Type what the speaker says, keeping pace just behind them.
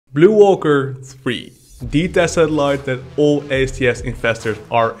BlueWalker 3, the test satellite that all ASTS investors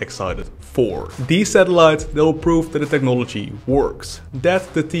are excited for. The satellite that will prove that the technology works,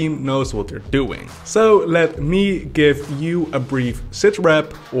 that the team knows what they're doing. So let me give you a brief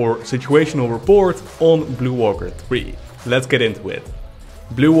SitRep or situational report on BlueWalker 3. Let's get into it.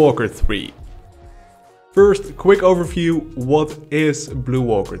 BlueWalker 3. First, quick overview, what is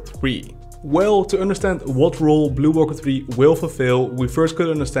BlueWalker 3? Well, to understand what role BlueWalker 3 will fulfill, we first could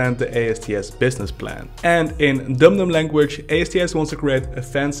understand the ASTS business plan. And in dum-dum language, ASTS wants to create a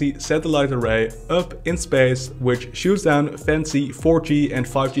fancy satellite array up in space which shoots down fancy 4G and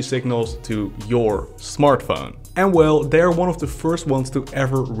 5G signals to your smartphone. And well, they are one of the first ones to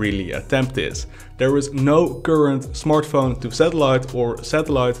ever really attempt this. There is no current smartphone to satellite or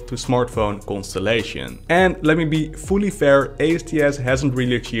satellite to smartphone constellation. And let me be fully fair, ASTS hasn't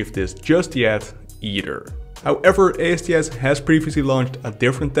really achieved this just yet either. However, ASTS has previously launched a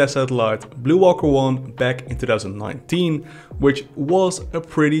different test satellite, BlueWalker 1, back in 2019, which was a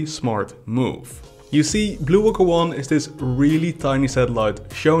pretty smart move. You see, BlueWalker 1 is this really tiny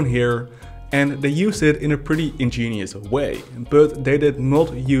satellite shown here, and they used it in a pretty ingenious way, but they did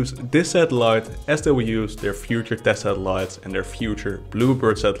not use this satellite as they will use their future test satellites and their future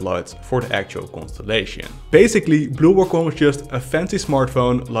BlueBird satellites for the actual constellation. Basically, BlueWalker 1 was just a fancy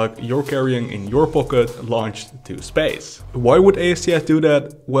smartphone like you're carrying in your pocket launched to space. Why would ASTS do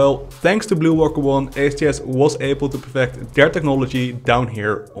that? Well, thanks to BlueWalker 1, ASTS was able to perfect their technology down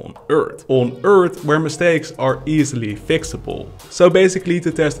here on Earth. On Earth, where mistakes are easily fixable. So basically,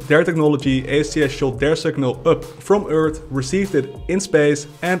 to test their technology, ASTS shot their signal up from Earth, received it in space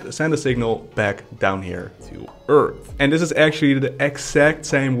and sent a signal back down here to Earth. And this is actually the exact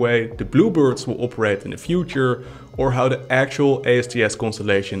same way the BlueBirds will operate in the future, or how the actual ASTS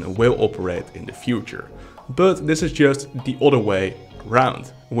constellation will operate in the future. But this is just the other way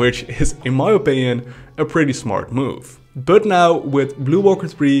around, which is, in my opinion, a pretty smart move. But now with BlueWalker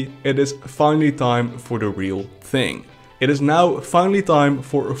 3, it is finally time for the real thing. It is now finally time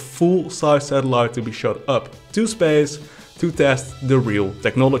for a full-size satellite to be shot up to space to test the real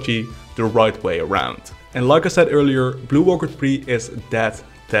technology the right way around. And like I said earlier, BlueWalker 3 is that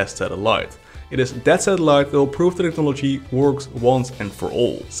test satellite. It is that satellite that will prove the technology works once and for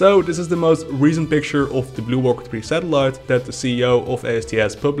all. So this is the most recent picture of the BlueWalker 3 satellite that the CEO of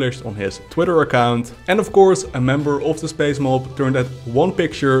ASTS published on his Twitter account. And of course, a member of the Space Mob turned that one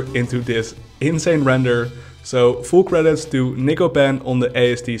picture into this insane render. So full credits to Nico Pen on the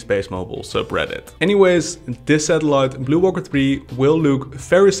AST Space Mobile subreddit. Anyways, this satellite, BlueWalker 3, will look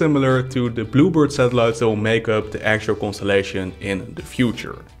very similar to the BlueBird satellites that will make up the actual constellation in the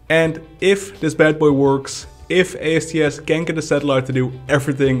future. And if this bad boy works, if ASTS can get the satellite to do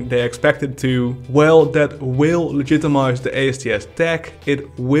everything they expect it to, well, that will legitimize the ASTS tech, it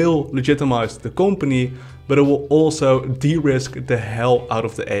will legitimize the company, but it will also de-risk the hell out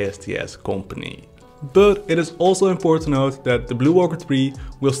of the ASTS company. But it is also important to note that the BlueWalker 3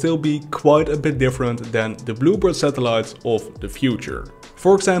 will still be quite a bit different than the BlueBird satellites of the future.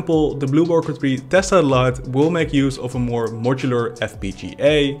 For example, the BlueWalker 3 test satellite will make use of a more modular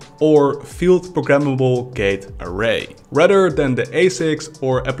FPGA or field programmable gate array, rather than the ASICs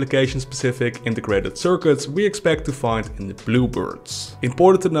or application-specific integrated circuits we expect to find in the BlueBirds.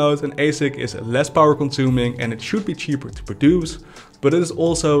 Important to note, an ASIC is less power consuming and it should be cheaper to produce, but it is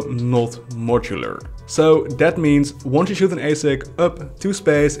also not modular. So that means once you shoot an ASIC up to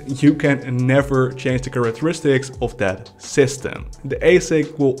space, you can never change the characteristics of that system. The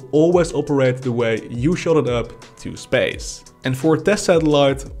ASIC will always operate the way you shot it up to space. And for a test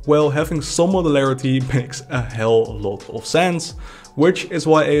satellite, well, having some modularity makes a hell lot of sense, which is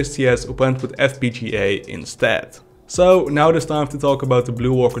why ASTS went with FPGA instead. So now it is time to talk about the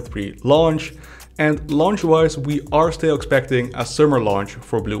BlueWalker 3 launch. And launch-wise, we are still expecting a summer launch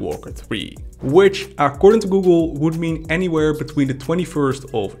for BlueWalker 3, which according to Google would mean anywhere between the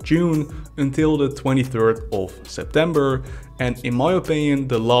 21st of June until the 23rd of September. And in my opinion,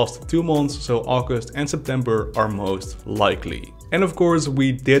 the last 2 months, so August and September, are most likely. And of course,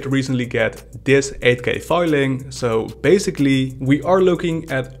 we did recently get this 8K filing, so basically we are looking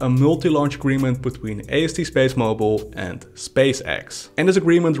at a multi-launch agreement between AST Space Mobile and SpaceX. And this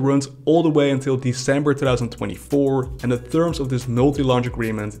agreement runs all the way until December 2024, and the terms of this multi-launch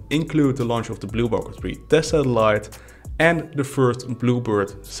agreement include the launch of the BlueWalker 3 test satellite and the first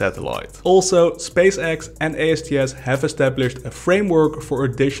BlueBird satellite. Also, SpaceX and ASTS have established a framework for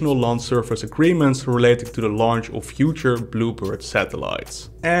additional launch service agreements relating to the launch of future BlueBird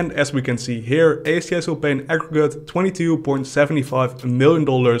satellites. And as we can see here, ASTS will pay an aggregate $22.75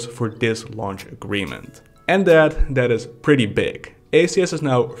 million for this launch agreement. And that is pretty big. ASTS is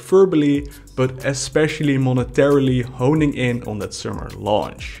now verbally, but especially monetarily honing in on that summer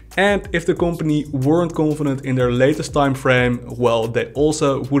launch. And if the company weren't confident in their latest time frame, well, they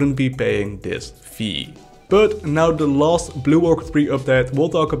also wouldn't be paying this fee. But now the last BlueWalker 3 update we'll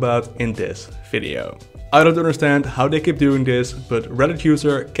talk about in this video. I don't understand how they keep doing this, but Reddit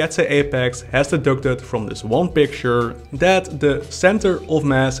user CatSayApex has deducted from this one picture that the center of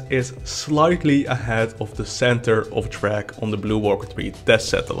mass is slightly ahead of the center of drag on the BlueWalker 3 test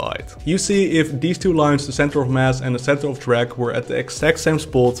satellite. You see, if these two lines, the center of mass and the center of drag, were at the exact same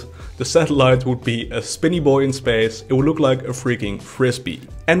spot, the satellite would be a spinny boy in space. It would look like a freaking frisbee.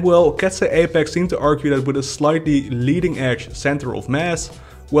 And well, CatSayApex seemed to argue that with a slightly leading edge center of mass,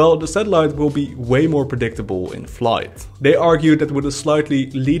 well, the satellite will be way more predictable in flight. They argued that with a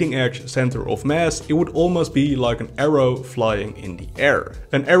slightly leading edge center of mass, it would almost be like an arrow flying in the air.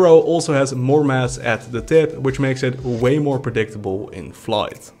 An arrow also has more mass at the tip, which makes it way more predictable in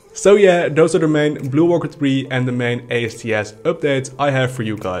flight. So yeah, those are the main BlueWalker 3 and the main ASTS updates I have for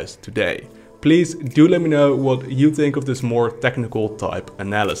you guys today. Please do let me know what you think of this more technical type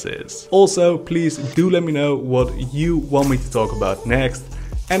analysis. Also, please do let me know what you want me to talk about next.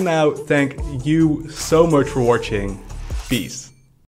 And now, thank you so much for watching. Peace.